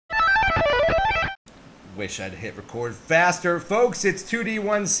wish I'd hit record faster. Folks, it's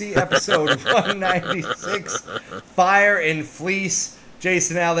 2D1C episode 196. Fire and Fleece.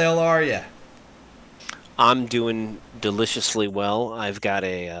 Jason, how the hell are you? I'm doing deliciously well. I've got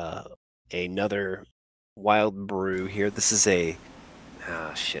another wild brew here. This is a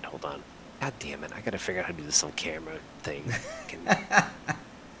shit. Hold on. God damn it! I gotta figure out how to do this on camera thing. I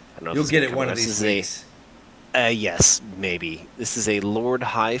don't know if You'll it's get gonna it come one out. of these This is weeks. yes, maybe. This is a Lord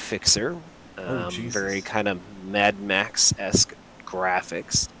High Fixer. Oh, Jesus. Very kind of Mad Max-esque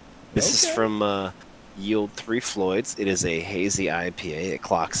graphics. This is Okay. from Yield 3 Floyds. It is a hazy IPA. It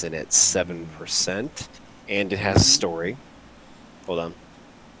clocks in at 7%, and it has a story. Hold on.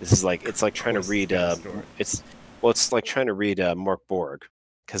 This is like it's like trying to read. It's like trying to read Mark Borg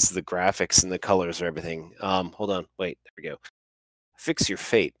because the graphics and the colors and everything. Hold on. Wait. There we go. Fix your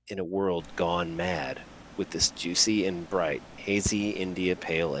fate in a world gone mad with this juicy and bright, hazy India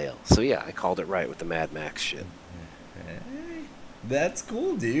Pale Ale. So yeah, I called it right with the Mad Max shit. Hey, that's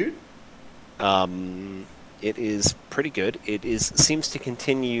cool, dude. It is pretty good. Seems to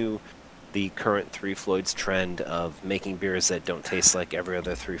continue the current Three Floyds trend of making beers that don't taste like every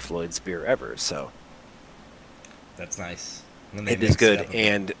other Three Floyds beer ever. So That's nice. it is good,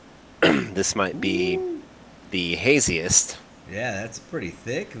 and this might be the haziest. Yeah, that's pretty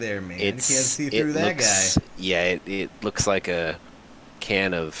thick there, man. It Can't see through that guy. Yeah, it looks like a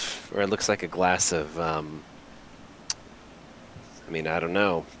can of, or it looks like a glass of. I mean, I don't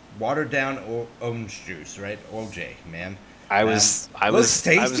know. Watered down orange juice, right? OJ, man. I was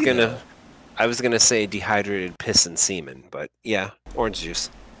tasty, gonna say dehydrated piss and semen, but yeah, orange juice.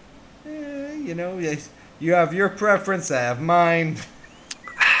 You know, you have your preference, I have mine.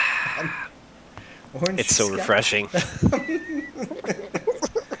 Orange It's so refreshing.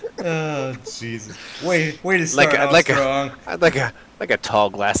 Oh Jesus! Way to start off strong. I'd like a tall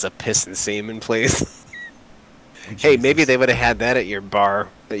glass of piss and semen, please. Hey, maybe they would have had that at your bar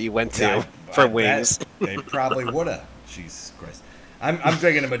that you went to for wings. They probably would have. Jesus Christ! I'm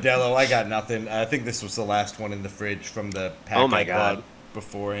drinking a Modelo. I got nothing. I think this was the last one in the fridge from the pack I bought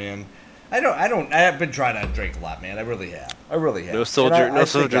beforehand. I've been trying to drink a lot, man. I really have. No soldier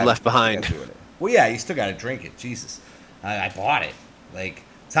left behind. Well, yeah, you still got to drink it. Jesus, I bought it. Like,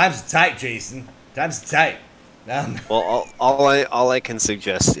 times are tight, Jason. Times are tight. Well, all I can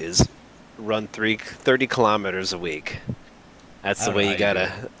suggest is run 30 kilometers a week. That's the way you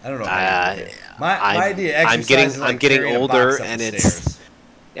gotta. I don't know. My idea. I'm getting older, and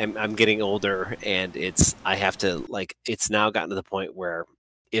I'm getting older, and I have to it's now gotten to the point where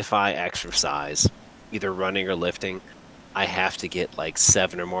if I exercise, either running or lifting, I have to get like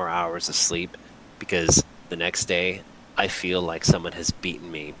 7 or more hours of sleep because the next day I feel like someone has beaten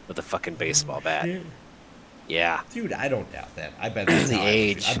me with a fucking baseball bat. Yeah. Dude, I don't doubt that. I bet that's the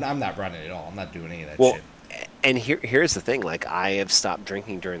age. I'm not running at all. I'm not doing any of that shit. And here's the thing. Like, I have stopped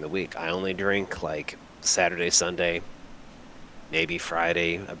drinking during the week. I only drink, like, Saturday, Sunday, maybe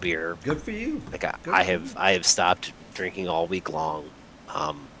Friday, a beer. Good for you. Like, I have stopped drinking all week long.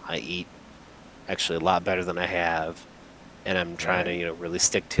 I eat actually a lot better than I have. And I'm trying to, really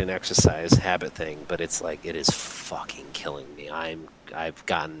stick to an exercise habit thing. But it's like, it is fucking killing me. I've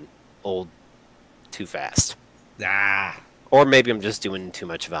gotten old too fast. Or maybe I'm just doing too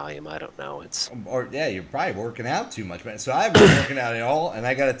much volume. I don't know. You're probably working out too much, man. So I've been working out at all, and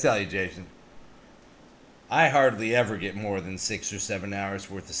I got to tell you, Jason, I hardly ever get more than 6 or 7 hours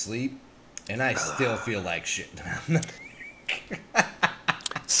worth of sleep, and I still feel like shit.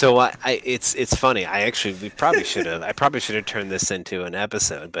 So it's funny. I probably should have turned this into an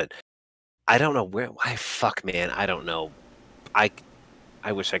episode, but I don't know why. Fuck, man, I don't know. I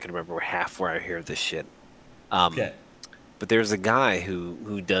wish I could remember half where I hear this shit. Okay. But there's a guy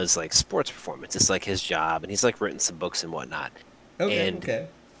who does like sports performance. It's like his job, and he's like written some books and whatnot. Okay.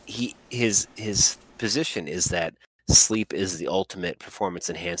 His position is that sleep is the ultimate performance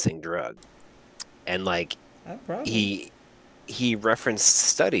enhancing drug, and like he referenced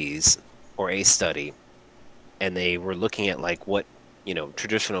studies or a study, and they were looking at like what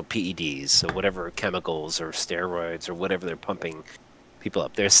traditional PEDs, so whatever chemicals or steroids or whatever they're pumping people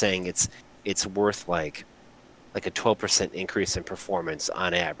up. They're saying it's worth like a 12% increase in performance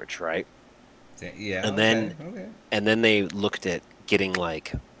on average, right? Yeah. And then they looked at getting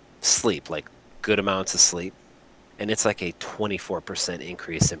like sleep, like good amounts of sleep, and it's like a 24%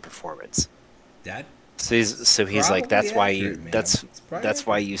 increase in performance. So he's like, that's why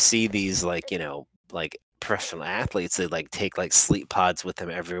you see these like professional athletes that like take like sleep pods with them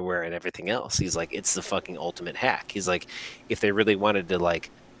everywhere and everything else. He's like, it's the fucking ultimate hack. He's like, if they really wanted to like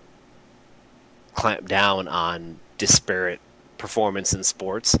clamp down on disparate performance in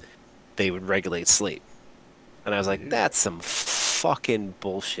sports, they would regulate sleep. And I was like, Dude. that's some fucking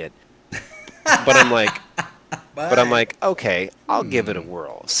bullshit. But I'm like, okay, I'll give it a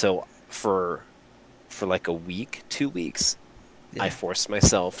whirl. So for like a week, 2 weeks, I Yeah. forced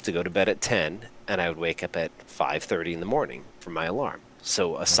myself to go to bed at 10, and I would wake up at 5:30 in the morning for my alarm.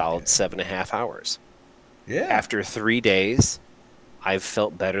 So a Okay. solid 7.5 hours. Yeah. After 3 days, I've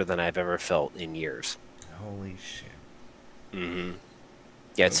felt better than I've ever felt in years. Holy shit. Mm-hmm.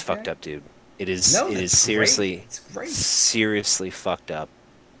 Yeah, it's fucked Okay. up, dude. It is. No, It is that's great. seriously, It's great. seriously fucked up.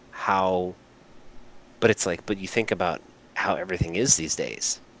 How? But it's like, but you think about how everything is these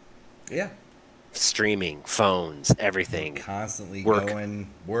days. Yeah. Streaming, phones, We're everything. constantly Work,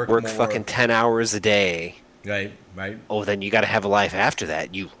 going, work work, fucking more. 10 hours a day. Right. Right. Oh, then you got to have a life after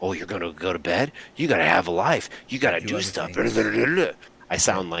that. You're gonna go to bed. You got to have a life. You got to Do do other stuff. things. I Right.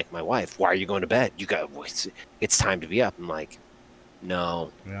 sound like my wife. Why are you going to bed? It's time to be up. I'm like,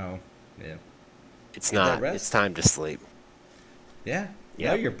 no, No. Yeah. it's Get that not. It's rest. time to sleep. Yeah.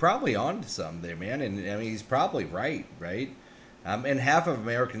 No, Yep. you're probably on to something there, man. And I mean, he's probably right. Right. And half of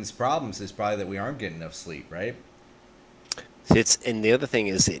Americans' problems is probably that we aren't getting enough sleep. Right. And the other thing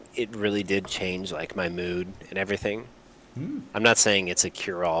is it really did change like my mood and everything. Hmm. I'm not saying it's a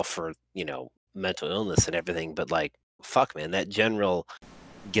cure all for, mental illness and everything, but like fuck man, that general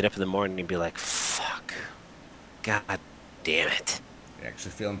get up in the morning and be like, fuck, god damn it. You're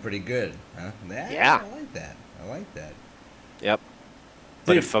actually feeling pretty good, huh? Yeah, Yeah. I like that. I like that. Yep.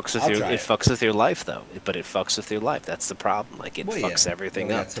 But it Dude, fucks with I'll your try it it. fucks with your life though. But it fucks with your life. That's the problem. Like it Well, yeah. fucks You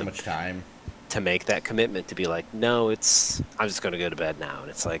everything only up got so much time. to make that commitment to be like, no, I'm just gonna go to bed now. And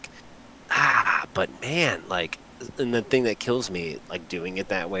it's like, but man, like, and the thing that kills me, like doing it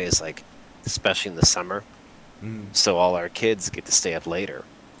that way is like, especially in the summer, Mm. so all our kids get to stay up later.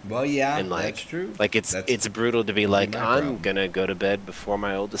 Well, yeah, And that's true. like That's it's brutal to be would be like, my I'm problem. gonna go to bed before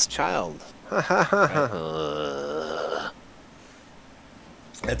my oldest child. Right?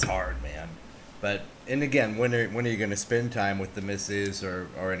 That's hard, man. But and again, when are you going to spend time with the missus or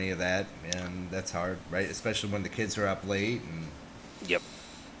any of that? And that's hard, right? Especially when the kids are up late, and Yep.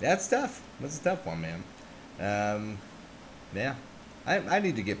 that's tough. That's a tough one, man. Um, yeah, I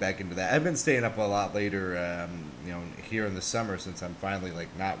need to get back into that. I've been staying up a lot later, here in the summer since I'm finally like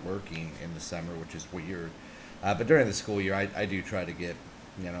not working in the summer, which is weird. But during the school year, I do try to get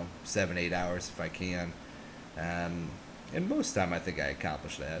 7-8 hours if I can. Um, and most time I think I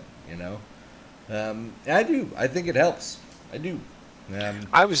accomplish that. I do. I think it helps. I do. Um,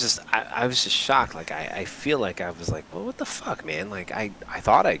 I was just shocked. Like I feel like I was like, well, what the fuck, man? Like I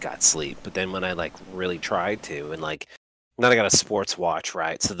thought I got sleep, but then when I like really tried to, and like then I got a sports watch,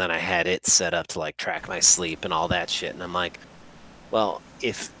 right? So then I had it set up to like track my sleep and all that shit, and I'm like, well,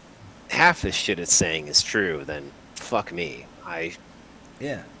 if half this shit it's saying is true, then fuck me.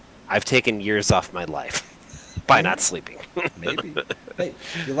 yeah. I've taken years off my life by not sleeping. Maybe. Hey,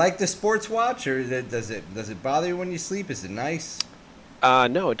 you like the sports watch, or does it bother you when you sleep? Is it nice?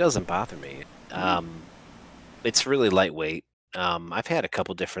 No, it doesn't bother me. It's really lightweight. I've had a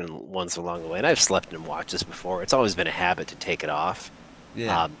couple different ones along the way, and I've slept in watches before. It's always been a habit to take it off,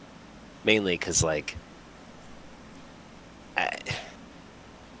 Yeah. um, mainly because like I,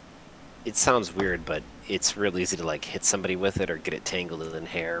 it sounds weird, but it's real easy to like hit somebody with it or get it tangled in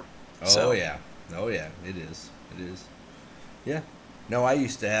hair. Oh So, yeah. Oh yeah. It is. It is. Yeah. No, I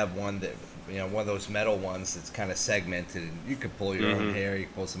used to have one that one of those metal ones that's kind of segmented, and you could pull your own hmm hair. You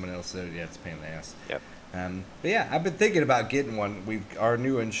can pull someone else's. Yeah, it's a pain in the ass. yep. But yeah, I've been thinking about getting one. Our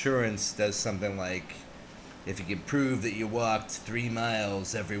new insurance does something like if you can prove that you walked 3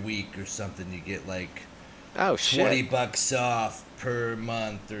 miles every week or something, you get like Oh 20 shit! bucks off per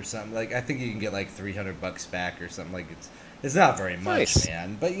month or something. Like I think you can get like 300 bucks back or something. Like it's not very much, Nice.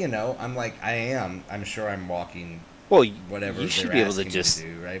 man. But I'm like I'm sure I'm walking Well, whatever you should they're be able to asking me to just.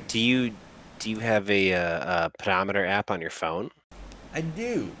 do, right? Do you have a pedometer app on your phone? I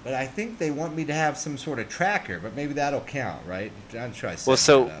do, but I think they want me to have some sort of tracker. But maybe that'll count, right? I'm try Well,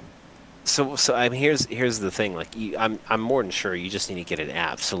 setting that so up. here's the thing. Like, I'm more than sure you just need to get an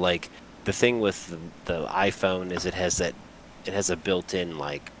app. So, like, the thing with the iPhone is it has a built-in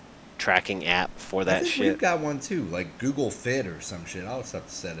like tracking app for I that think we've shit. got one too, like Google Fit or some shit. I'll just have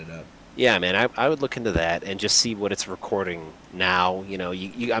to set it up. Yeah, man, I would look into that and just see what it's recording now.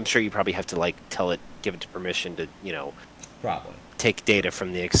 I'm sure you probably have to like give it to permission to Probably. take data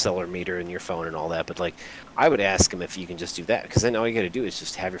from the accelerometer in your phone and all that. But like, I would ask him if you can just do that, because then all you got to do is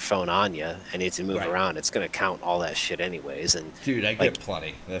just have your phone on you, and as you move Right. around, it's gonna count all that shit anyways. And Dude, I like, get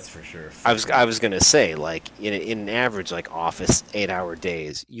plenty. That's for sure. I was gonna say, like, in an average like office 8 hour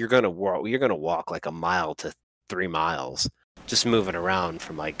days, you're gonna walk like a mile to 3 miles, just moving around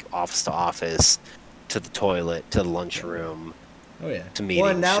from like office to office, to the toilet, to the lunchroom. Oh yeah. To meetings.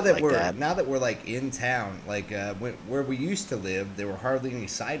 Well, and now that like we're that. now that we're like in town, like where we used to live, there were hardly any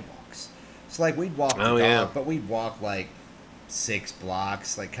sidewalks. So like we'd walk the dog, Yeah. but we'd walk like 6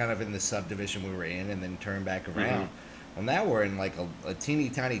 blocks, like kind of in the subdivision we were in, and then turn back around. Well, now we're in like a teeny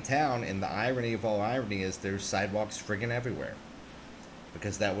tiny town, and the irony of all irony is there's sidewalks friggin' everywhere,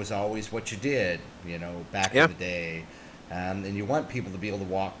 because that was always what you did, back in the day. And you want people to be able to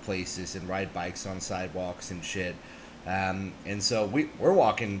walk places and ride bikes on sidewalks and shit. And so we're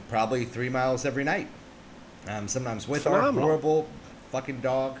walking probably 3 miles every night. Sometimes with our horrible fucking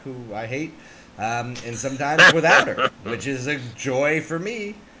dog who I hate, and sometimes without her, which is a joy for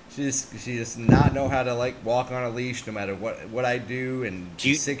me. She does not know how to like walk on a leash no matter what I do. And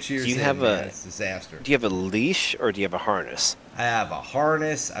 6 years in, it's a disaster. Do you have a leash or do you have a harness? I have a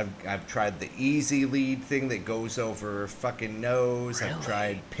harness. I've tried the easy lead thing that goes over her fucking nose. Really? I've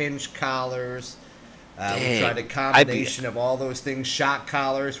tried pinch collars. We tried a combination of all those things. Shock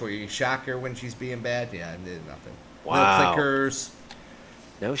collars where you shock her when she's being bad. Yeah, I did nothing. Wow. No clickers.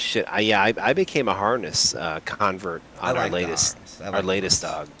 No shit. I became a harness convert on our latest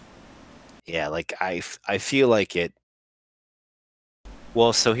dog. Yeah, like I feel like it.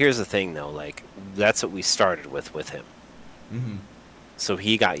 Well, so here's the thing though. Like that's what we started with him. Mm-hmm. So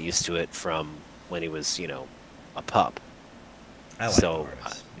he got used to it from when he was, a pup. I like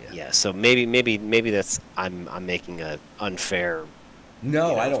harness. Yeah. So maybe that's I'm making a unfair.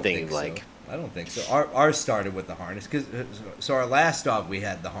 No, I don't thing, think like, so. I don't think so. Ours started with the harness so our last dog we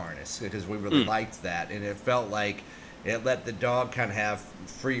had the harness because we really liked that, and it felt like it let the dog kind of have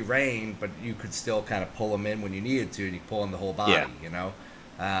free reign, but you could still kind of pull him in when you needed to, and you pull in the whole body,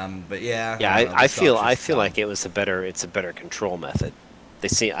 But yeah. Yeah, I feel like it's a better control method. They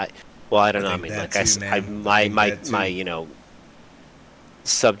see I don't know. I mean, like my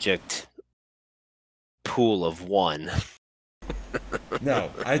subject pool of one.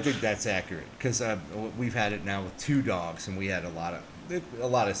 No, I think that's accurate because we've had it now with 2 dogs, and we had a lot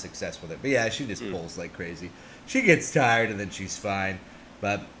of success with it. But yeah, she just pulls like crazy. She gets tired, and then she's fine.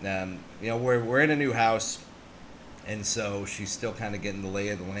 But we're in a new house, and so she's still kind of getting the lay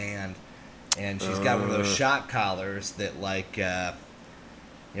of the land. And she's got one of those shock collars that like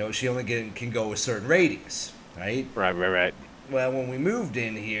she only can go a certain radius, right? Right. Well, when we moved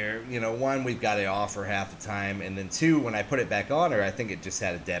in here, 1, we've got it off her half the time, and then 2, when I put it back on her, I think it just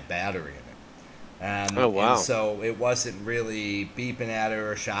had a dead battery in it. Oh, wow. And so it wasn't really beeping at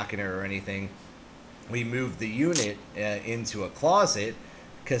her or shocking her or anything. We moved the unit into a closet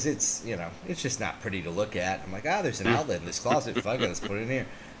because it's just not pretty to look at. I'm like, there's an outlet in this closet. Fuck it, let's put it in here.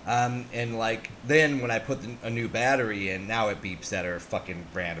 And like then when I put a new battery in, now it beeps at her fucking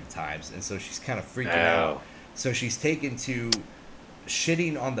random times, and so she's kind of freaking out. So she's taken to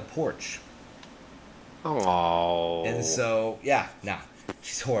shitting on the porch. Oh. And so,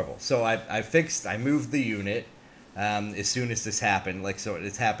 she's horrible. So I moved the unit as soon as this happened. Like, so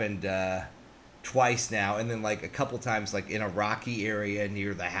it's happened twice now. And then, like, a couple times, like, in a rocky area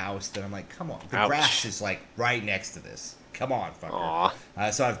near the house. That I'm like, come on. The grass is, like, right next to this. Come on, fucker.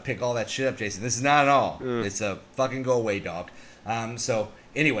 So I've picked all that shit up, Jason. This is not at all. It's a fucking go away dog. So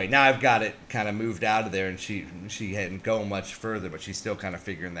anyway, now I've got it kind of moved out of there, and she hadn't gone much further, but she's still kind of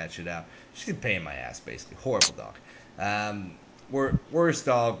figuring that shit out. She's a pain in my ass, basically. Horrible dog. Worst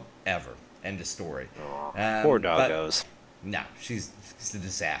dog ever. End of story. Poor doggos. No, she's a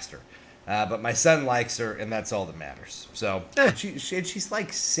disaster. But my son likes her, and that's all that matters. So she's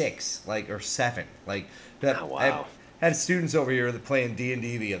like 6, or 7. Like, wow. I had students over here that playing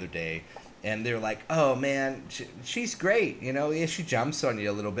D&D the other day. And they're like, oh, man, she's great. Yeah, she jumps on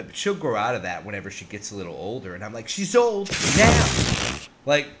you a little bit, but she'll grow out of that whenever she gets a little older. And I'm like, she's old now.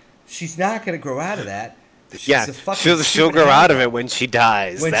 Like, she's not going to grow out of that. She'll grow out of it when she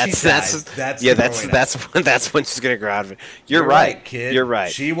dies. That's when she's going to grow out of it. You're right, kid. You're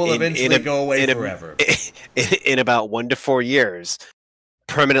right. She will eventually go away forever. In about 1 to 4 years,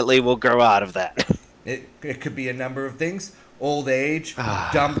 permanently will grow out of that. It could be a number of things. Old age,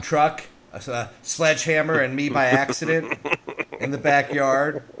 dump truck, a sledgehammer, and me by accident in the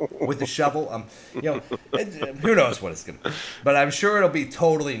backyard with a shovel. Who knows what it's going to be. But I'm sure it'll be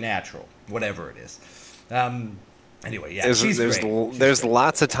totally natural, whatever it is. Anyway, yeah, there's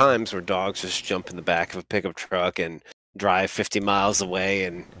lots of times where dogs just jump in the back of a pickup truck and drive 50 miles away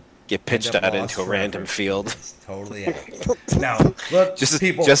and get pitched out into a random field. It's totally accurate. Now, look,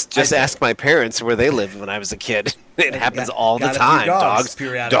 just ask my parents where they lived when I was a kid. It happens all the time. Dogs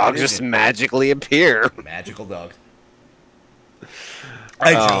just magically appear. Magical dogs.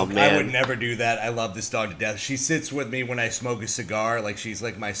 I joke. I would never do that. I love this dog to death. She sits with me when I smoke a cigar. Like, she's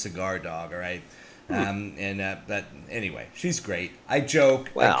like my cigar dog, all right? But anyway, she's great. I joke,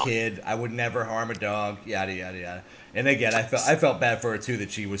 I Well, kid, I would never harm a dog, yada yada yada. And again, I felt bad for her too that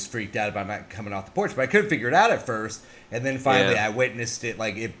she was freaked out about not coming off the porch, but I couldn't figure it out at first. And then finally, yeah. I witnessed it.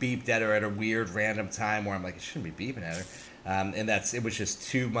 Like it beeped at her at a weird random time where I'm like, it shouldn't be beeping at her. And it was just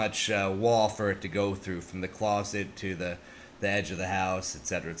too much wall for it to go through from the closet to the edge of the house, et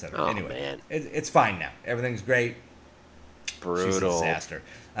cetera, et cetera. Oh, Anyway, man. it's fine now. Everything's great. She's a Brutal. disaster.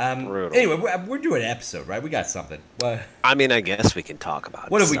 Brutal. Anyway, we're doing an episode, right? We got something. What? I mean, I guess we can talk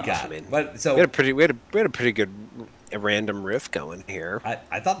about What have stuff. we got? I mean, So we had a pretty good random riff going here.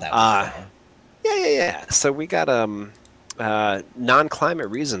 I thought that was fun. Yeah. So we got non-climate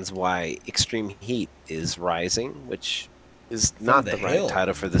reasons why extreme heat is rising, which is not the right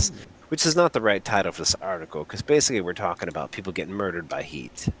title for this. Which is not the right title for this article, because basically we're talking about people getting murdered by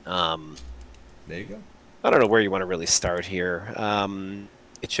heat. There you go. I don't know where you want to really start here.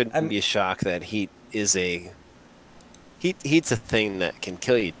 It shouldn't be a shock that heat's a thing that can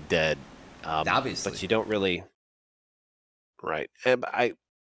kill you dead. Obviously, but you don't really. Right. And I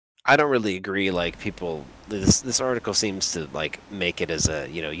don't really agree. Like people, this article seems to like make it as a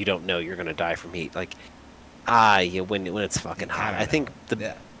you don't know you're gonna die from heat. Like when it's fucking hot. I think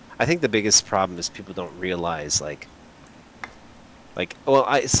the biggest problem is people don't realize I'm wrong.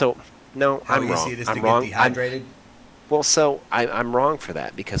 I'm wrong. Dehydrated? I'm wrong for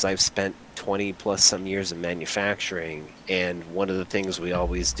that because I've spent 20 plus some years in manufacturing, and one of the things we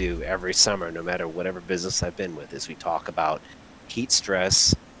always do every summer, no matter whatever business I've been with, is we talk about heat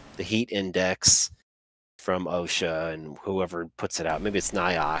stress, the heat index from OSHA and whoever puts it out. Maybe it's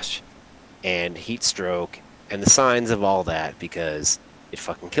NIOSH, and heat stroke and the signs of all that, because it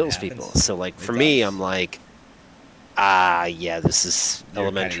fucking kills people. So like for me, I'm like, this is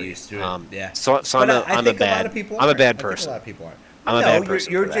elementary. Used to it. Yeah. So I'm a bad person. A lot of people aren't. I'm a bad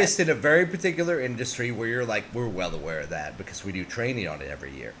person. You're just in a very particular industry where you're like, we're well aware of that because we do training on it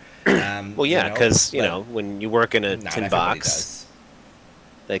every year. Well, yeah, because when you work in a tin box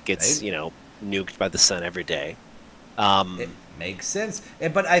that gets nuked by the sun every day, it makes sense.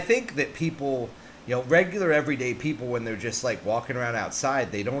 But I think that people, regular everyday people, when they're just like walking around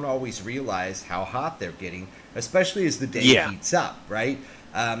outside, they don't always realize how hot they're getting, especially as the day heats up, right?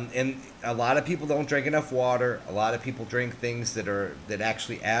 And a lot of people don't drink enough water. A lot of people drink things that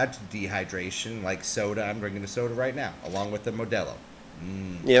actually add to dehydration, like soda. I'm drinking a soda right now, along with the Modelo.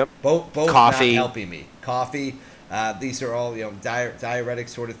 Yep. Both coffee. Not helping me. Coffee. These are all diuretic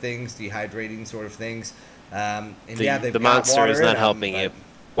sort of things, dehydrating sort of things. The Monster is not helping you.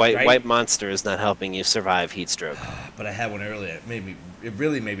 White Monster is not helping you survive heat stroke. But I had one earlier. It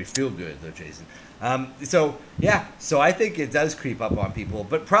really made me feel good though, Jason. So I think it does creep up on people.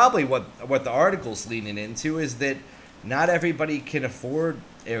 But probably what the article's leaning into is that not everybody can afford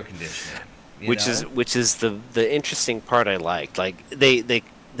air conditioning. Which is the interesting part I liked. Like they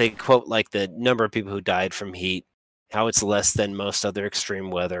quote like the number of people who died from heat, how it's less than most other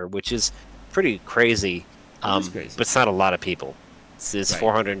extreme weather, which is pretty crazy. Crazy. But it's not a lot of people. It's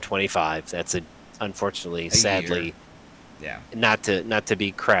 425. That's unfortunately, sadly, year. Not to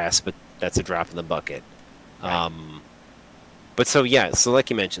be crass, but that's a drop in the bucket. Right. But so like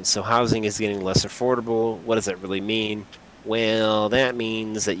you mentioned, so housing is getting less affordable. What does that really mean? Well, that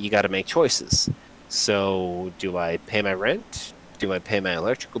means that you got to make choices. So, do I pay my rent? Do I pay my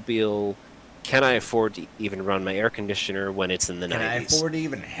electrical bill? Can I afford to even run my air conditioner when it's in the 90s? Can I afford to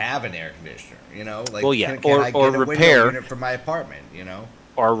even have an air conditioner? Can I get or a repair window unit for my apartment?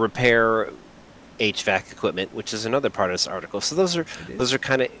 Or repair HVAC equipment, which is another part of this article. So those are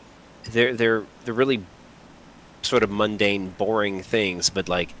kind of they're really sort of mundane, boring things, but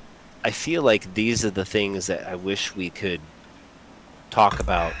like I feel like these are the things that I wish we could talk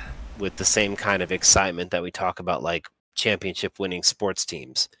about with the same kind of excitement that we talk about like championship winning sports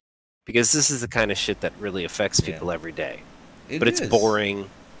teams, because this is the kind of shit that really affects people every day. It's boring,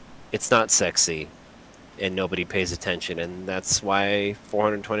 it's not sexy, and nobody pays attention, and that's why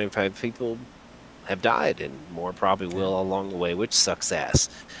 425 people have died, and more probably will along the way, which sucks ass.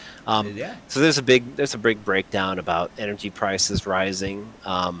 So there's a big breakdown about energy prices rising,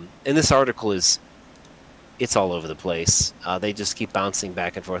 and this article it's all over the place. They just keep bouncing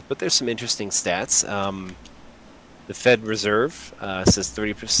back and forth, but there's some interesting stats. The Fed Reserve says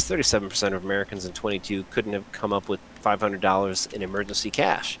 37% of Americans in 22 couldn't have come up with $500 in emergency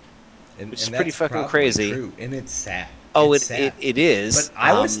cash, which is pretty fucking crazy. True. And it's sad. It is. But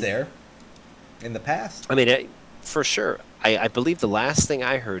I was there in the past. I mean, for sure. I believe the last thing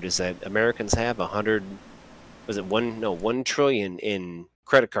I heard is that Americans have $1 trillion in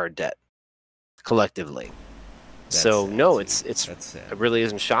credit card debt collectively. It really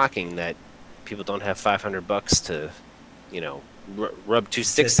isn't shocking that people don't have $500 to, rub two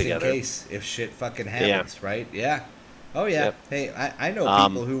sticks Just in together. case if shit fucking happens, right? Yeah. Oh yeah. Yep. Hey, I know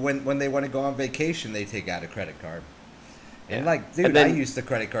people who when they want to go on vacation, they take out a credit card. And like, dude, and then, I use the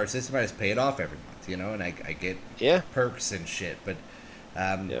credit card system. I just pay it off every month, and I get perks and shit. But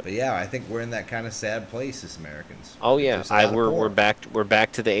yeah, I think we're in that kind of sad place as Americans. Oh yeah, we're back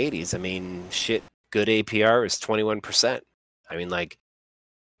to the 80s. I mean, shit, good APR is 21%. I mean, like,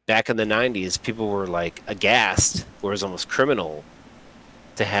 back in the 90s, people were like aghast, where it was almost criminal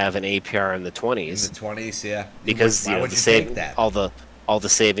to have an APR in the 20s. In the 20s, yeah. Because all the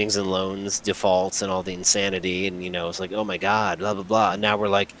savings and loans defaults and all the insanity, and it's like, oh my god, blah blah blah. And now we're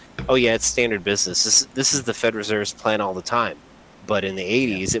like, oh yeah, it's standard business. This is the Fed Reserve's plan all the time. But in the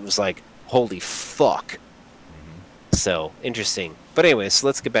 80s, it was like, holy fuck. So interesting. But anyway, so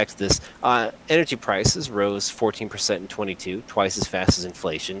let's get back to this. Energy prices rose 14% in 22, twice as fast as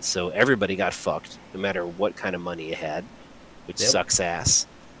inflation. So everybody got fucked, no matter what kind of money you had, which sucks ass.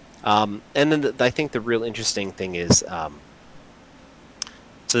 And then I think the real interesting thing is,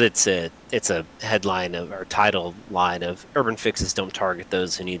 so it's a headline or title line of urban fixes don't target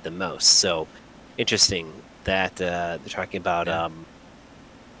those who need them most. So interesting that they're talking about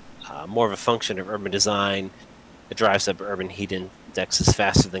more of a function of urban design. It drives up urban heat indexes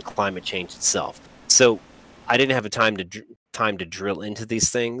faster than climate change itself. So I didn't have a time to drill into these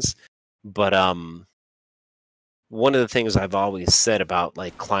things, but one of the things I've always said about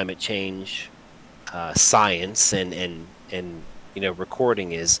like climate change science and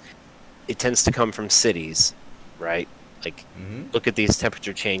recording is it tends to come from cities, right? Like, look at these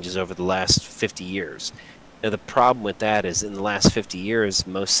temperature changes over the last 50 years. Now, the problem with that is in the last 50 years,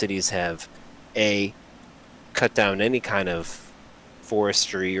 most cities have, A, cut down any kind of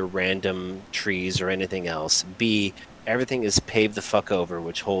forestry or random trees or anything else. B, everything is paved the fuck over,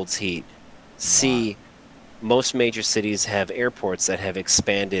 which holds heat. C, most major cities have airports that have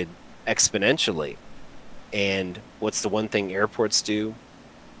expanded exponentially. And what's the one thing airports do?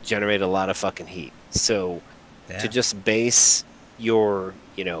 Generate a lot of fucking heat. So to just base your,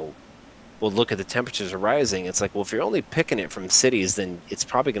 well, look at the temperatures are rising. It's like, well, if you're only picking it from cities, then it's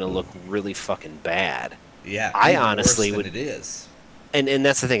probably going to look really fucking bad. Yeah, I honestly would. It is. And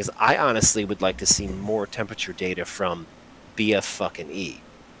that's the thing is, I honestly would like to see more temperature data from BF fucking E.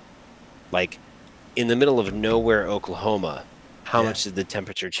 Like, in the middle of nowhere, Oklahoma, how much did the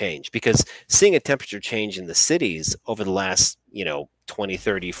temperature change? Because seeing a temperature change in the cities over the last, 20,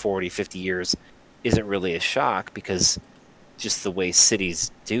 30, 40, 50 years isn't really a shock, because just the way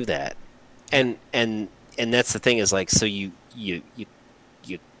cities do that. And that's the thing is, like, so you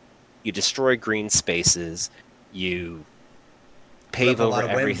destroy green spaces, you pave over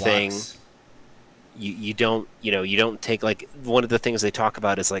everything. You don't take, like, one of the things they talk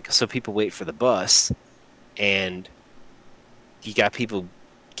about is, like, so people wait for the bus, and you got people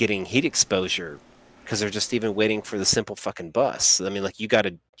getting heat exposure because they're just even waiting for the simple fucking bus. I mean, like, you got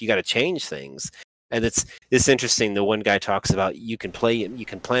to change things. And it's interesting. The one guy talks about you can plant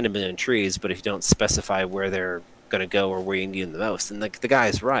a million trees, but if you don't specify where they're going to go or where you need them the most, and like the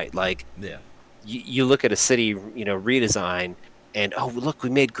guy's right. Like, you look at a city, redesign, and oh look, we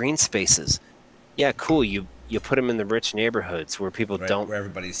made green spaces. Yeah, cool. You put them in the rich neighborhoods where people don't. Where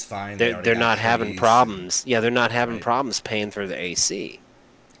everybody's fine. They're not having problems. Yeah, they're not having problems paying for the AC.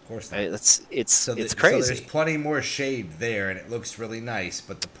 Of course not. Right? It's crazy. So there's plenty more shade there, and it looks really nice.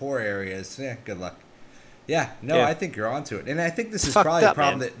 But the poor areas, good luck. Yeah, no, I think you're onto it, and I think this is probably a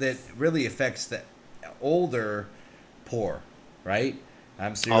problem that really affects the older poor, right?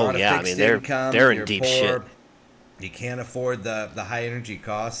 So you're on a fixed income. They're in deep shit. You can't afford the high energy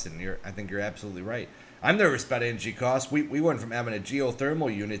costs, and I think you're absolutely right. I'm nervous about energy costs. We went from having a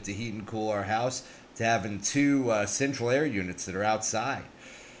geothermal unit to heat and cool our house to having two central air units that are outside.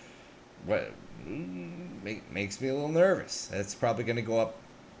 What makes me a little nervous. That's probably going to go up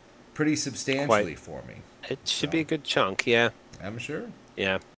pretty substantially for me. It should be a good chunk, yeah. I'm sure.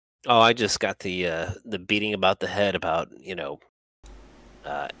 Yeah. Oh, I just got the beating about the head about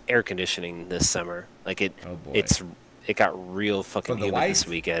air conditioning this summer. Like it got real fucking humid this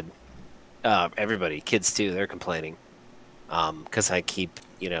weekend. Everybody, kids too, they're complaining. Because I keep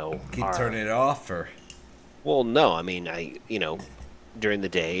turning it off, or. Well, no, I mean during the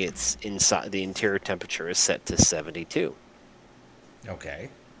day it's inside. The interior temperature is set to 72. Okay.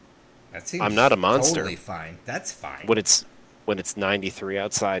 That seems I'm not a monster. Totally fine. That's fine. When it's 93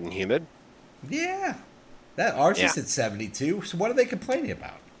 outside and humid. Yeah. Ours is at 72. So what are they complaining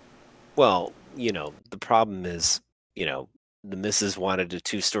about? Well, the problem is, the missus wanted a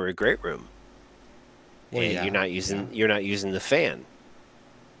 2-story great room. Well, and you're not using the fan.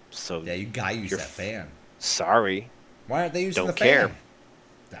 So So yeah, you gotta use that fan. Sorry. Why aren't they using Don't the fan? care.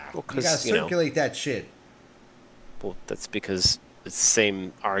 Well, you gotta circulate that shit. Well, that's because it's the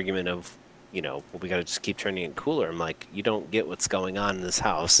same argument of, well, we gotta just keep turning it cooler. I'm like, you don't get what's going on in this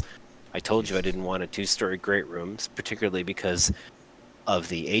house. I told you I didn't want a 2-story great room, particularly because of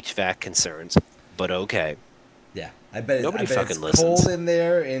the HVAC concerns. But okay. Yeah, I bet fucking it's listens. cold in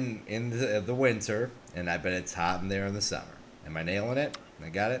there in the winter, and I bet it's hot in there in the summer. Am I nailing it? I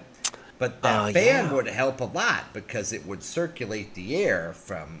got it. But that fan would help a lot because it would circulate the air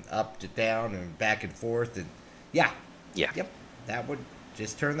from up to down and back and forth, and yep, that would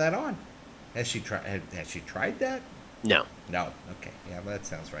just turn that on. Has she tried? Has she tried that? No. Okay. Yeah, well, that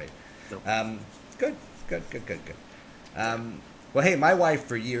sounds right. Nope. Good. Well, hey, my wife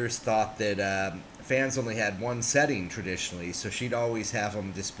for years thought that fans only had one setting traditionally, so she'd always have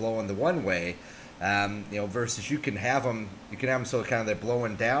them just blowing the one way. Versus you can have them so kind of they're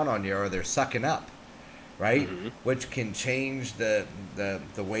blowing down on you or they're sucking up, right? Mm-hmm. Which can change the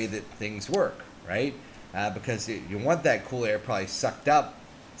way that things work, right? Because you want that cool air probably sucked up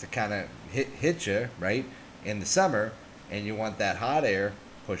to kind of hit you, right, in the summer, and you want that hot air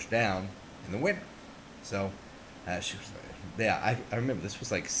pushed down in the winter. So she was like, yeah, I remember this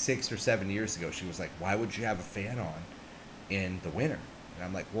was like 6 or 7 years ago. She was like, why would you have a fan on in the winter? And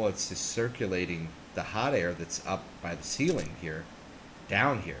I'm like, well, it's just circulating the hot air that's up by the ceiling here,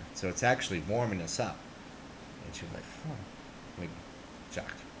 down here. So it's actually warming us up. And she was like, oh, like,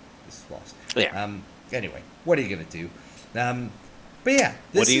 shocked. This is lost. Yeah. Anyway, what are you going to do? But yeah,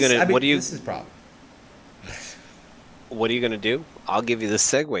 this is a problem. What are you going to do? I'll give you the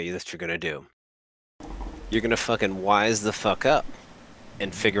segue that you're going to do. You're going to fucking wise the fuck up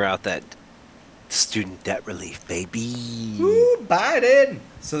and figure out that student debt relief, baby. Ooh, Biden.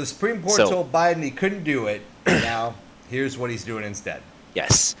 So the Supreme Court told Biden he couldn't do it. Now, here's what he's doing instead.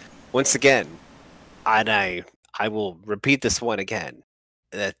 Yes. Once again, I will repeat this one again,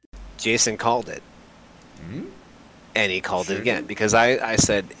 that Jason called it. Mm-hmm. And he called it again. Because I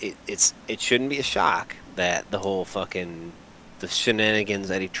said it shouldn't be a shock that the whole fucking the shenanigans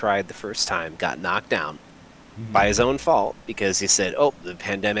that he tried the first time got knocked down by his own fault, because he said, oh, the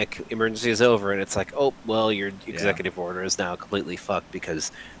pandemic emergency is over, and it's like, oh, well, your executive order is now completely fucked because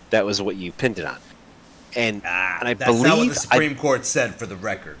that was what you pinned it on. And I that's believe not what the Supreme Court said, for the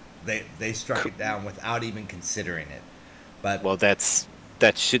record. They struck it down without even considering it. But well, that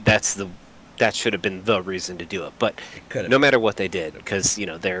should have been the reason to do it. But no been. matter what they did, because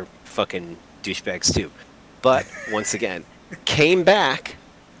they're fucking douchebags too. But once again, came back.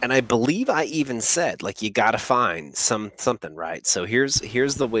 And I believe I even said, like, you got to find something, right? So here's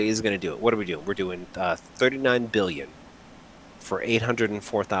the way he's going to do it. What are we doing? We're doing $39 billion for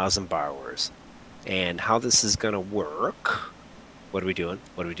 804,000 borrowers. And how this is going to work, what are we doing?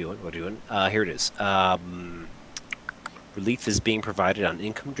 Here it is. Relief is being provided on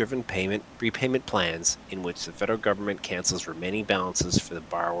income-driven repayment plans in which the federal government cancels remaining balances for the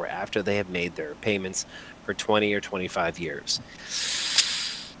borrower after they have made their payments for 20 or 25 years.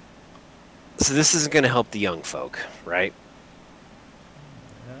 So this isn't going to help the young folk, right?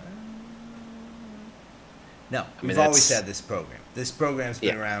 No, we've always had this program. This program's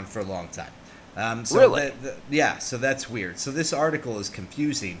been around for a long time. Really? So that's weird. So this article is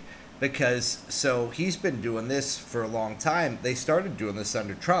confusing because he's been doing this for a long time. They started doing this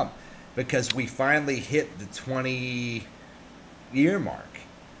under Trump because we finally hit the 20-year mark.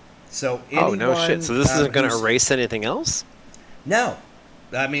 So no shit. So this isn't going to erase anything else? No.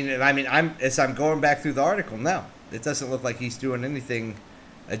 I mean, I'm going back through the article. No, it doesn't look like he's doing anything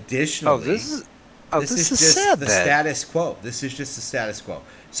additionally. This is just sad, the status quo. This is just the status quo.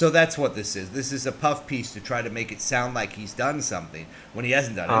 So that's what this is. This is a puff piece to try to make it sound like he's done something when he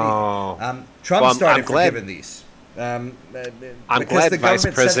hasn't done anything. Trump started forgiving these. I'm glad the Vice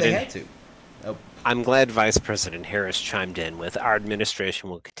President said they had to. I'm glad Vice President Harris chimed in with, our administration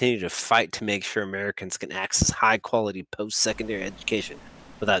will continue to fight to make sure Americans can access high-quality post-secondary education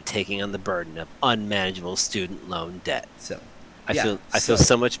without taking on the burden of unmanageable student loan debt. So, I feel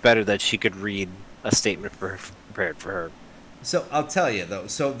so much better that she could read a statement prepared for her. So I'll tell you though.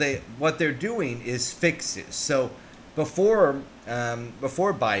 So what they're doing is fixes. So before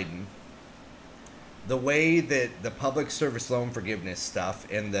Biden, the way that the public service loan forgiveness stuff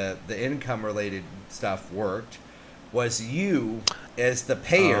and the income related stuff worked was you as the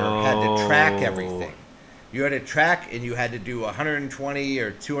payer had to track everything. You had to track, and you had to do 120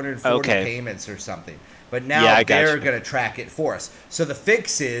 or 240 payments or something. But now they're going to track it for us. So the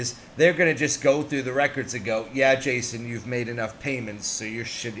fix is they're going to just go through the records and go, yeah, Jason, you've made enough payments, so your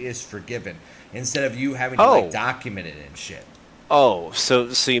shit is forgiven. Instead of you having to document it and shit. Oh, so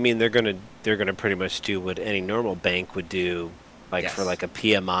you mean they're gonna pretty much do what any normal bank would do, like for Yes, like a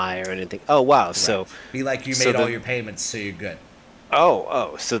PMI or anything? Oh wow, correct. Be like you so made all the your payments, so you're good.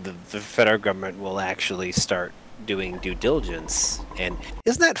 so the federal government will actually start doing due diligence, and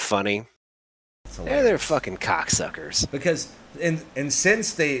isn't that funny? It's They're hilarious. fucking cocksuckers. Because and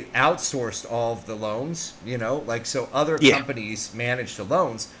since they outsourced all of the loans, like so other Yeah. companies manage the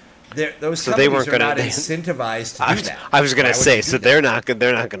loans, those So they companies weren't are gonna. not incentivized to I, do that. I was gonna Why would say, you do so that? they're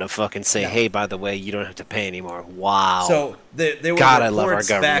not gonna fucking say, No. hey, by the way, you don't have to pay anymore. Wow. So there were God, I love our reports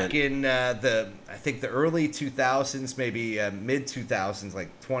back government. in I think the early 2000s, maybe mid 2000s, like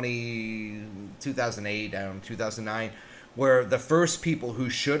 2008, 2009, where the first people who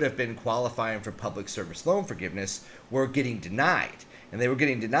should have been qualifying for public service loan forgiveness were getting denied. And they were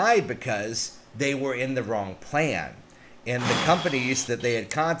getting denied because they were in the wrong plan. And the companies that they had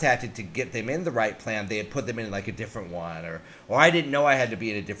contacted to get them in the right plan, they had put them in like a different one, or I didn't know I had to be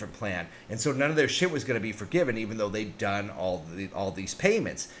in a different plan, and so none of their shit was going to be forgiven, even though they'd done all these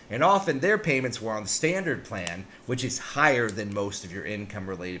payments. And often their payments were on the standard plan, which is higher than most of your income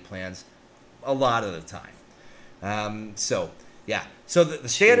related plans, a lot of the time. So yeah, so the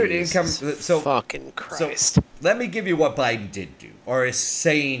standard income. Jesus fucking So Christ. let me give you what Biden did do, or is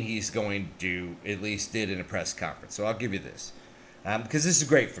saying he's going to do, at least did in a press conference. So I'll give you this, because this is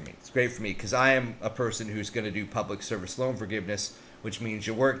great for me. It's great for me because I am a person who's going to do public service loan forgiveness, which means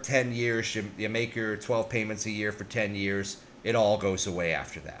you work 10 years, you make your 12 payments a year for 10 years. It all goes away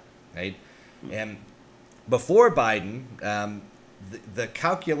after that, right? And before Biden, the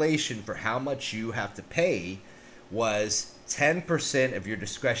calculation for how much you have to pay was 10% of your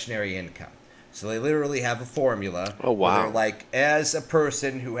discretionary income. So they literally have a formula. Oh, wow. Where they're like, as a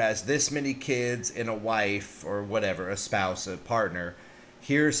person who has this many kids and a wife or whatever, a spouse, a partner,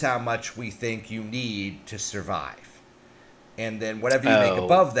 here's how much we think you need to survive. And then whatever you make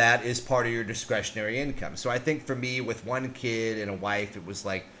above that is part of your discretionary income. So I think for me, with one kid and a wife, it was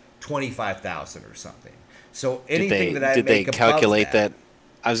like 25,000 or something. So anything that I did make they above calculate that,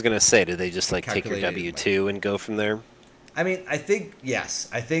 I was gonna say, did they just like take your calculated W two and go from there? I mean, I think yes.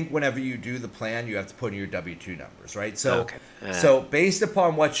 I think whenever you do the plan, you have to put in your W-2 numbers, right? So, Okay. so based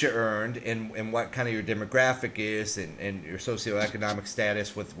upon what you earned and what kind of your demographic is and your socioeconomic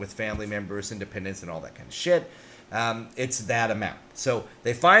status with family members, independence, and all that kind of shit, it's that amount. So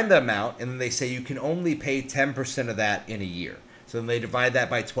they find the amount, and then they say you can only pay 10% of that in a year. So then they divide that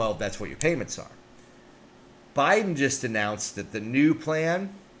by 12. That's what your payments are. Biden just announced that the new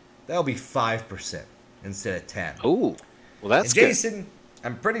plan, that'll be 5% instead of 10. Ooh, well that's And Jason,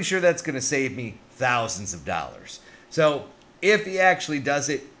 I'm pretty sure that's going to save me thousands of dollars. So if he actually does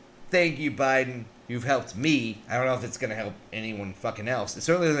it, thank you, Biden. You've helped me. I don't know if it's going to help anyone fucking else. It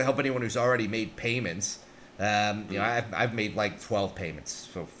certainly doesn't help anyone who's already made payments. I've made like 12 payments,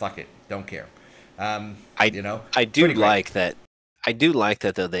 so fuck it, don't care. I do like that. I do like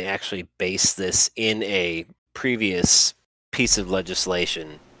that though they actually base this in a previous piece of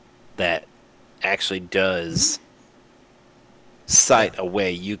legislation that actually does cite a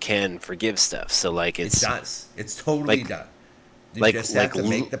way you can forgive stuff. So like it does. It's totally done. You just have to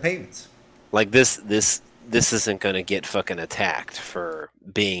make the payments. Like this isn't going to get fucking attacked for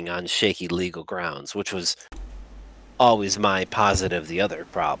being on shaky legal grounds, which was always my positive. The other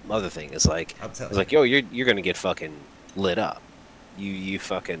thing is like, it's like, yo, you're going to get fucking lit up. You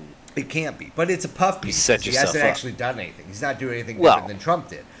fucking. It can't be, but it's a puff piece. He hasn't actually done anything. He's not doing anything different than Trump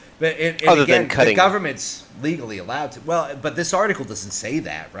did. But other than cutting, the government's legally allowed to. Well, but this article doesn't say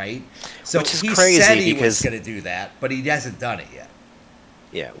that, right? So which is he crazy said he because was going to do that, but he hasn't done it yet.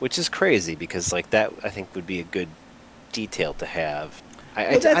 Yeah, which is crazy because like that I think would be a good detail to have.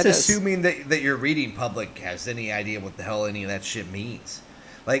 That's assuming that your reading public has any idea what the hell any of that shit means.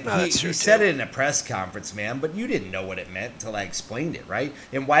 Like he said it in a press conference, man, but you didn't know what it meant until I explained it, right?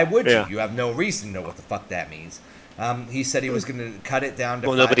 And why would you? You have no reason to know what the fuck that means. He said he was going to cut it down to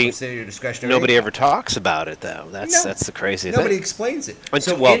 5% of your discretionary. Nobody ever talks about it though. That's the crazy thing. Nobody explains it.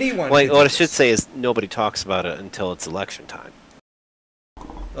 So anyone. What I should say is nobody talks about it until it's election time.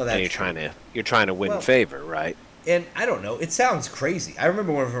 Well, and you're trying to win favor, right? And I don't know. It sounds crazy. I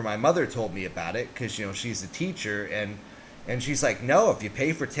remember whenever my mother told me about it because she's a teacher and she's like, no, if you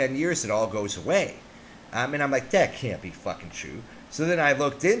pay for 10 years, it all goes away. And I'm like, that can't be fucking true. So then I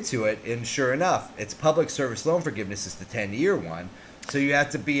looked into it, and sure enough, it's public service loan forgiveness is the 10-year one. So you have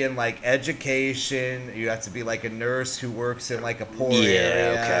to be in like education. You have to be like a nurse who works in like a poor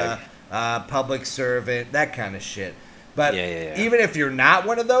area, public servant, that kind of shit. But even if you're not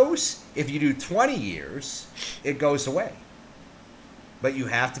one of those, if you do 20 years, it goes away. But you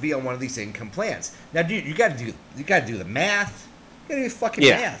have to be on one of these income plans. Now, dude, you got to do the math. You gotta do fucking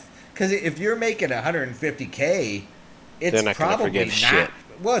Yeah. math. Because if you're making 150K, They're it's not gonna probably forgive not. shit.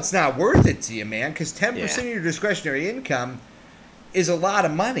 Well, it's not worth it to you, man. Because 10% Yeah. of your discretionary income is a lot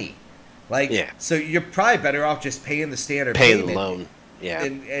of money. Like, Yeah. so you're probably better off just paying the standard Pay the payment loan. Yeah.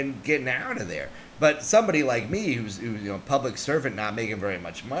 and getting out of there. But somebody like me, who's a public servant, not making very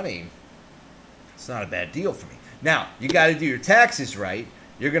much money, it's not a bad deal for me. Now, you got to do your taxes right.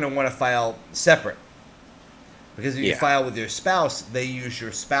 You're going to want to file separate. Because if you file with your spouse, they use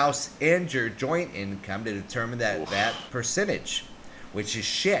your spouse and your joint income to determine that percentage, which is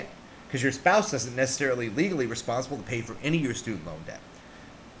shit. Because your spouse isn't necessarily legally responsible to pay for any of your student loan debt.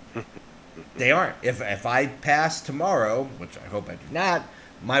 They aren't. If I pass tomorrow, which I hope I do not,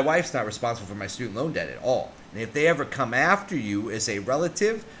 my wife's not responsible for my student loan debt at all. And if they ever come after you as a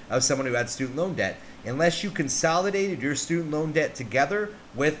relative of someone who had student loan debt, unless you consolidated your student loan debt together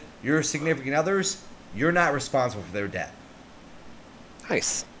with your significant others, you're not responsible for their debt.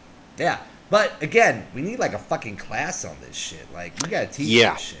 Nice. Yeah. But again, we need like a fucking class on this shit. Like, you gotta teach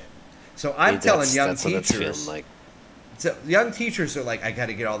this shit. So I'm telling young teachers, like. so young teachers are like, I got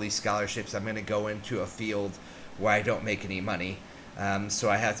to get all these scholarships. I'm going to go into a field where I don't make any money, so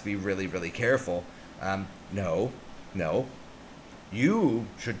I have to be really, really careful. No. You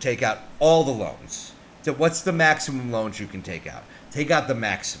should take out all the loans. So what's the maximum loans you can take out? Take out the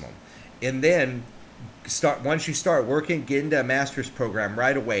maximum. And then once you start working, get into a master's program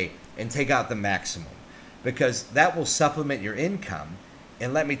right away and take out the maximum. Because that will supplement your income.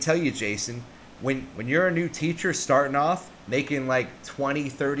 And let me tell you, Jason, when you're a new teacher starting off, making like 20,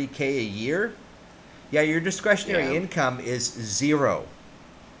 30K a year, your discretionary income is zero.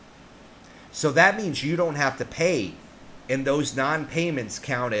 So that means you don't have to pay, and those non-payments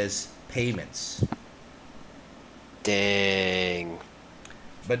count as payments. Dang.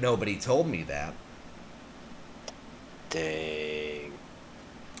 But nobody told me that. Dang.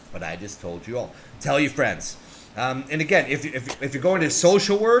 But I just told you all. Tell your friends. And again, if you're going to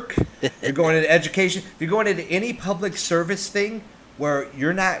social work, you're going into education, if you're going into any public service thing where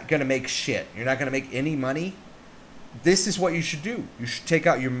you're not going to make shit, you're not going to make any money, this is what you should do. You should take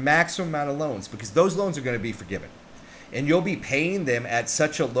out your maximum amount of loans, because those loans are going to be forgiven. And you'll be paying them at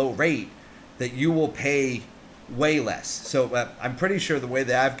such a low rate that you will pay way less. So I'm pretty sure the way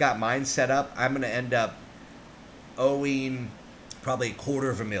that I've got mine set up, I'm going to end up owing probably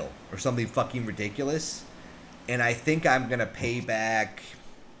 $250,000 or something fucking ridiculous. And I think I'm going to pay back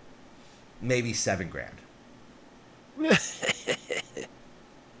maybe $7,000.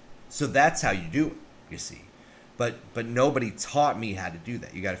 So that's how you do it, you see. But nobody taught me how to do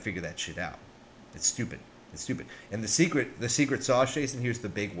that. You got to figure that shit out. It's stupid. And the secret sauce, Jason, here's the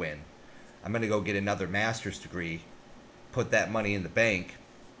big win. I'm going to go get another master's degree, put that money in the bank,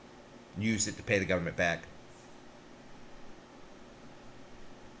 use it to pay the government back.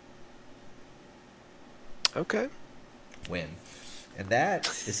 Okay. Win. And that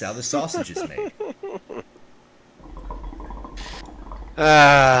is how the sausage is made.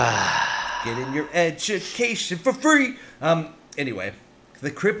 Get in your education for free. Anyway,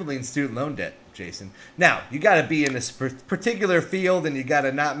 the crippling student loan debt, Jason. Now, you got to be in this particular field, and you got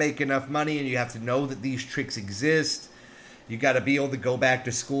to not make enough money, and you have to know that these tricks exist. You got to be able to go back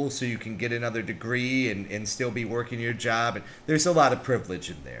to school so you can get another degree and still be working your job. And there's a lot of privilege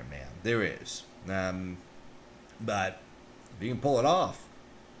in there, man. There is. But if you can pull it off,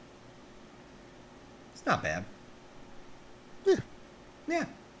 it's not bad. Yeah.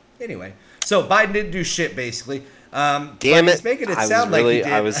 Anyway, so Biden didn't do shit, basically. Damn it! He's making it sound like he did.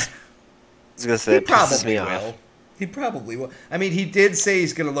 I was gonna say it pisses me off. He probably will. I mean, he did say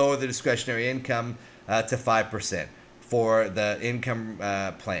he's going to lower the discretionary income to 5% for the income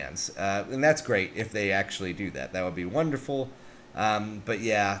plans, and that's great if they actually do that. That would be wonderful. But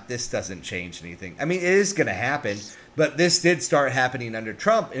yeah, this doesn't change anything. I mean, it is going to happen, but this did start happening under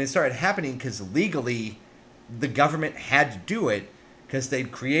Trump, and it started happening because legally the government had to do it because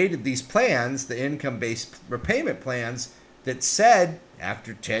they'd created these plans, the income-based repayment plans, that said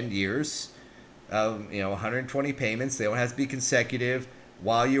after 10 years of 120 payments, they don't have to be consecutive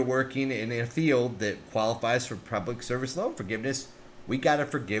while you're working in a field that qualifies for public service loan forgiveness. We got to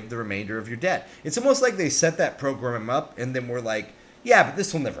forgive the remainder of your debt. It's almost like they set that program up and then we're like, yeah, but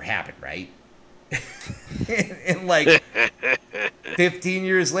this will never happen, right? and like 15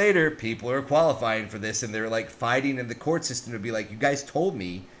 years later, people are qualifying for this and they're like fighting in the court system to be like, you guys told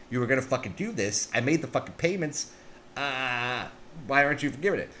me you were going to fucking do this. I made the fucking payments. Why aren't you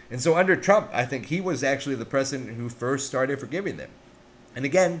forgiving it? And so under Trump, I think he was actually the president who first started forgiving them. And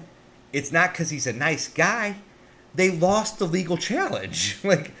again, it's not because he's a nice guy. They lost the legal challenge.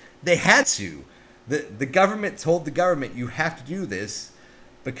 Like, they had to. The government told the government you have to do this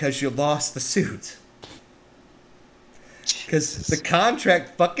because you lost the suit. Because the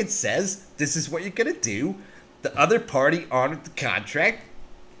contract fucking says this is what you're gonna do. The other party honored the contract.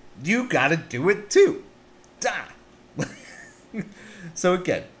 You gotta do it too. Duh. So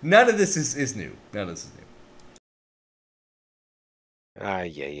again, none of this is new. None of this is new.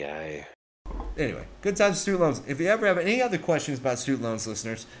 Yeah. Anyway, good times student loans. If you ever have any other questions about student loans,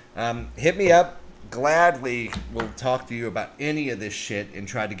 listeners, hit me up. Gladly will talk to you about any of this shit and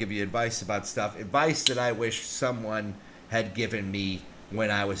try to give you advice about stuff. Advice that I wish someone had given me when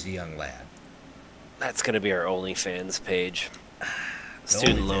I was a young lad. That's gonna be our OnlyFans page.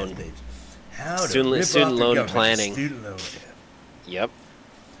 Student loan page. Student loan planning. Student loan. Yep.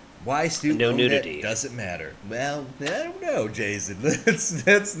 Why student no loan nudity debt doesn't matter. Well, I don't know, Jason.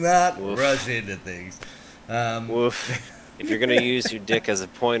 Let's not rush into things. If you're gonna use your dick as a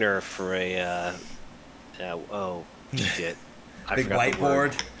pointer for a oh shit, I big forgot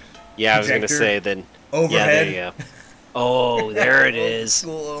whiteboard. Yeah, I was gonna say then overhead. Yeah, there you go. Oh, there it is.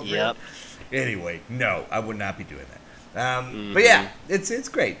 Yep. Anyway, no, I would not be doing that. But yeah, it's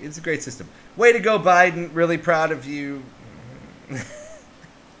great. It's a great system. Way to go, Biden. Really proud of you.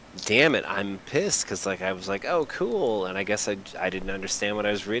 Damn it, I'm pissed because like I was like, oh, cool, and I guess I didn't understand what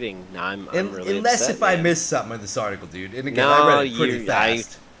I was reading. Now I'm really unless upset, if I man. missed something in this article, dude. And again, I read it pretty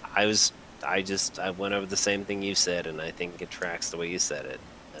fast. I went over the same thing you said, and I think it tracks the way you said it.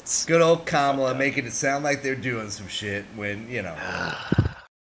 That's good old Kamala making it sound like they're doing some shit when you know.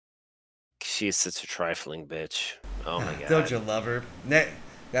 She's such a trifling bitch. Oh my god! Don't you love her?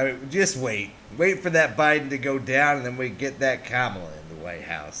 Just wait for that Biden to go down, and then we get that Kamala in the White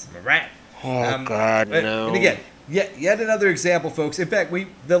House. Am I right? Oh God, no! And again, yet another example, folks. In fact,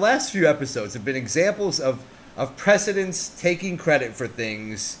 the last few episodes have been examples of presidents taking credit for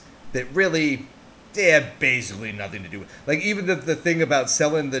things that really they have basically nothing to do with. Like even the thing about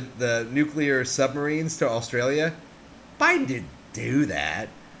selling the nuclear submarines to Australia, Biden didn't do that.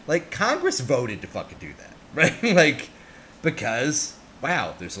 Like Congress voted to fucking do that, right? Like because.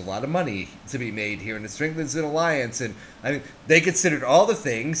 Wow, there's a lot of money to be made here, and it strengthens an alliance. And I mean, they considered all the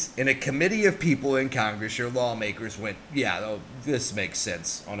things, and a committee of people in Congress, your lawmakers, went, yeah, this makes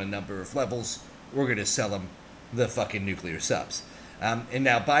sense on a number of levels. We're going to sell them the fucking nuclear subs. And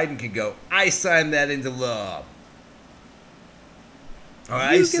now Biden can go, I signed that into law. Or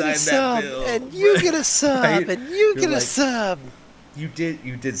I signed that bill. And you get a sub, right? And you get a sub. You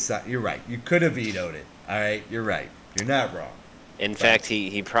did sign. You're right. You could have vetoed it. All right, you're right. You're not wrong. In fact,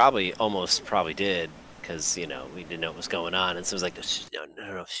 he probably did because we didn't know what was going on, and so it was like,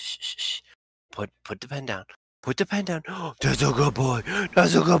 no, shh. Put the pen down. Put the pen down. Oh, that's a good boy.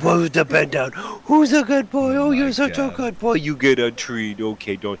 That's a good boy with the pen down. Who's a good boy? Oh, you're such a good boy. You get a treat.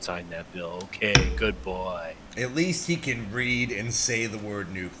 Okay, don't sign that bill. Okay, good boy. At least he can read and say the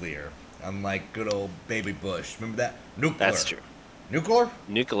word nuclear, unlike good old baby Bush. Remember that? Nuclear. That's true.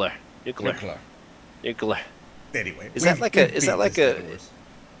 Nuclear. Anyway, is that like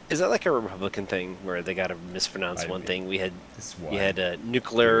a Republican thing where they got to mispronounce one thing? We had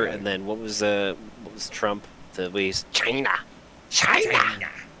nuclear, and then what was Trump? The ways China.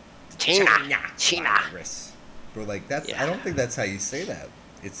 Bro, like that's I don't think that's how you say that.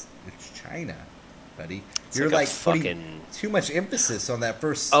 It's China, buddy. You're like putting too much emphasis on that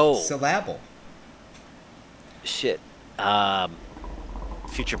first syllable. Shit.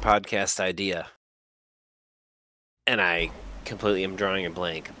 Future podcast idea. And I completely am drawing a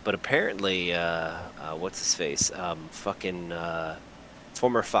blank. But apparently, what's his face?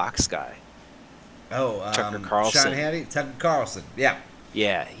 Former Fox guy. Tucker Carlson. Sean Hannity? Tucker Carlson, yeah.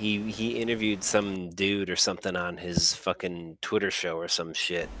 Yeah, he interviewed some dude or something on his fucking Twitter show or some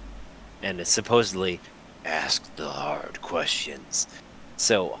shit. And it's supposedly, ask the hard questions.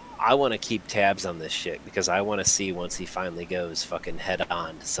 So I want to keep tabs on this shit because I want to see once he finally goes fucking head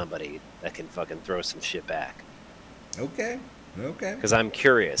on to somebody that can fucking throw some shit back. Okay. Because I'm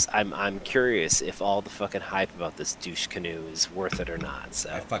curious. I'm curious if all the fucking hype about this douche canoe is worth it or not.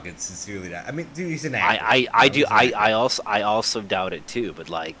 So I fucking sincerely doubt. I mean, dude, he's an actor. I also doubt it too. But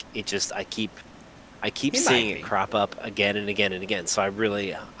like, it just I keep seeing it crop up again and again and again. So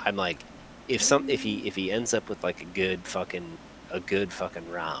I'm like, if he ends up with like a good fucking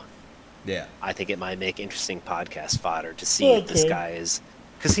round. Yeah. I think it might make interesting podcast fodder to see if this guy is,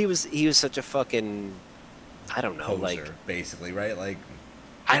 because he was such a fucking. I don't know, poser, like basically, right? Like,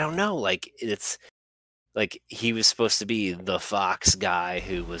 I don't know, like it's like he was supposed to be the Fox guy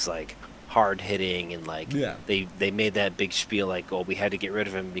who was like hard hitting and like they made that big spiel like, oh, we had to get rid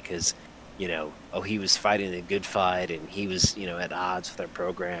of him because oh, he was fighting a good fight and he was, at odds with our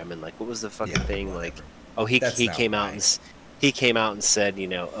program, and like, what was the fucking thing? Whatever. Like, oh, he came out right. he came out and said,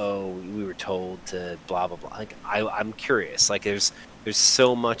 oh, we were told to blah blah blah. Like, I'm curious. Like, there's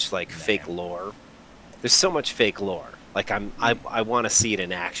so much like fake lore. There's so much fake lore. Like, I want to see it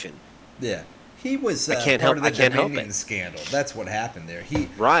in action. Yeah. He was part of the Dominion scandal. That's what happened there.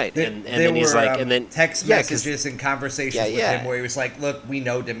 And then he's like, and then text messages and conversations with him where he was like, "Look, we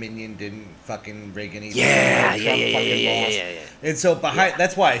know Dominion didn't fucking rig anything. Yeah. And so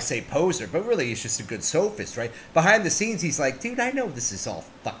that's why I say poser, but really he's just a good sophist, right? Behind the scenes, he's like, "Dude, I know this is all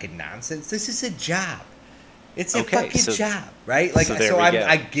fucking nonsense. This is a job. It's a fucking job, right? Like, so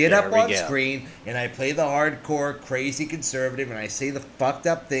I get up on screen and I play the hardcore, crazy conservative, and I say the fucked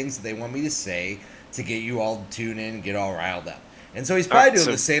up things that they want me to say to get you all to tune in and get all riled up. And so he's probably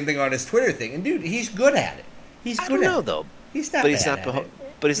doing the same thing on his Twitter thing. And dude, he's good at it. He's good at it. I don't know though. He's not. But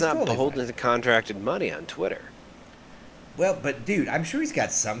he's not beholden to contracted money on Twitter. Well, but dude, I'm sure he's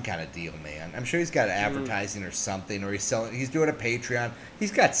got some kind of deal, man. I'm sure he's got advertising or something, or he's doing a Patreon.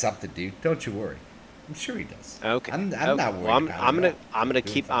 He's got something, dude. Don't you worry. I'm sure he does. Okay. I'm not worried. Well, I'm gonna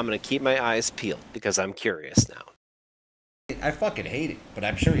keep my eyes peeled because I'm curious now. I fucking hate it, but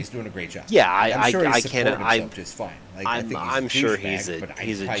I'm sure he's doing a great job. Yeah, I'm just fine. Like, I'm sure he's a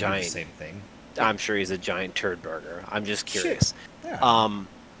giant. Same thing. I'm sure he's a giant turd burger. I'm just curious. Yeah.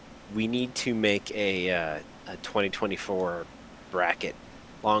 We need to make a 2024 bracket,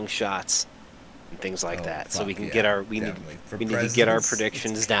 long shots, and things like that, so we can get our we need to get our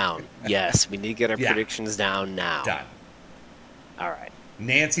predictions down. Yes, we need to get our predictions down now. Done. All right.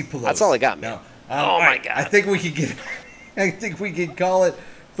 Nancy Pelosi. That's all I got, man. No. My God. I think we can call it,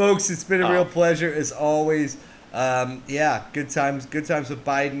 folks. It's been a real pleasure as always. Good times with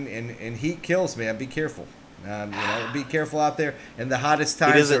Biden, and heat kills, man. Be careful. Be careful out there. And the hottest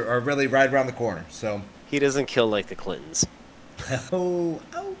times are really right around the corner. So he doesn't kill like the Clintons. Oh.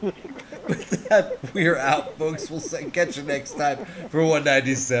 With that, we're out, folks. We'll catch you next time for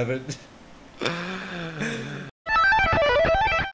 197.